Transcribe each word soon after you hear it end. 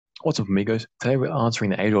What's up, amigos? Today we're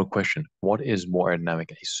answering the age-old question: what is more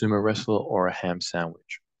aerodynamic, a sumo wrestler or a ham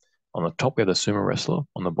sandwich? On the top we have the sumo wrestler.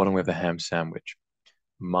 On the bottom we have the ham sandwich.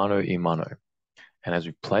 Mano y mano. And as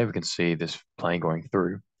we play, we can see this plane going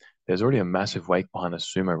through. There's already a massive wake behind the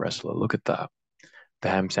sumo wrestler. Look at that. The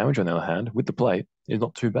ham sandwich, on the other hand, with the plate, is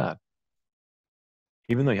not too bad.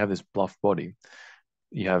 Even though you have this bluff body,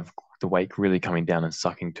 you have the wake really coming down and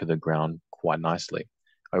sucking to the ground quite nicely.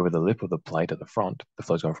 Over the lip of the plate at the front, the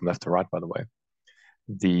flow's going from left to right, by the way.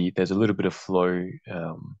 There's a little bit of flow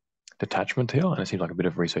detachment here, and it seems like a bit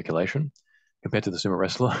of recirculation. Compared to the sumo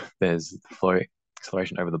wrestler, there's flow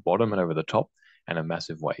acceleration over the bottom and over the top, and a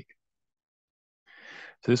massive wake.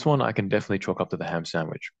 So this one I can definitely chalk up to the ham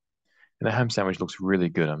sandwich. And the ham sandwich looks really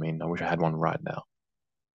good. I mean, I wish I had one right now.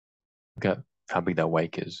 Look at how big that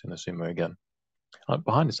wake is in the sumo again.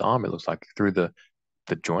 Behind his arm, it looks like through the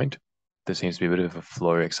joint, there seems to be a bit of a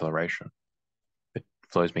flow acceleration. The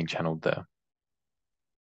flow is being channeled there.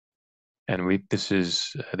 And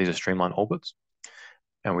these are streamlined orbits,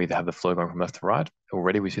 and we have the flow going from left to right.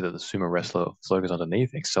 Already we see that the sumo wrestler flow goes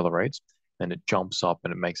underneath, accelerates, and it jumps up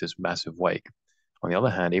and it makes this massive wake. On the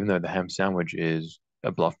other hand, even though the ham sandwich is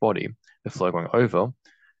a bluff body, the flow going over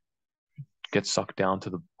gets sucked down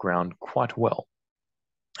to the ground quite well,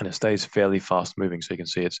 and it stays fairly fast moving. So you can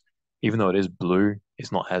see even though it is blue,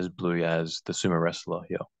 it's not as blue as the sumo wrestler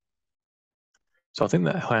here. So I think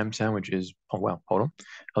that ham sandwich is, oh wow, hold on. I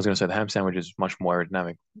was going to say the ham sandwich is much more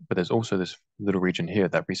aerodynamic, but there's also this little region here,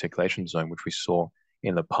 that recirculation zone, which we saw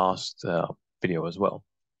in the past video as well.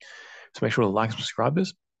 So make sure to like and subscribe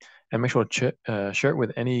this, and make sure to share it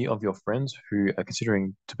with any of your friends who are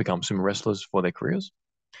considering to become sumo wrestlers for their careers,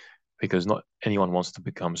 because not anyone wants to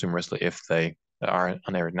become sumo wrestler if they are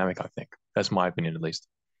unaerodynamic, I think. That's my opinion, at least.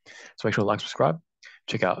 So make sure to like, subscribe,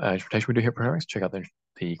 check out instrumentation we do here at Aerodynamics, check out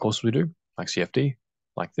the courses we do, like CFD,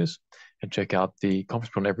 like this, and check out the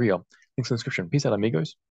conference on every year. Links in the description. Peace out,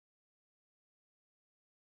 amigos.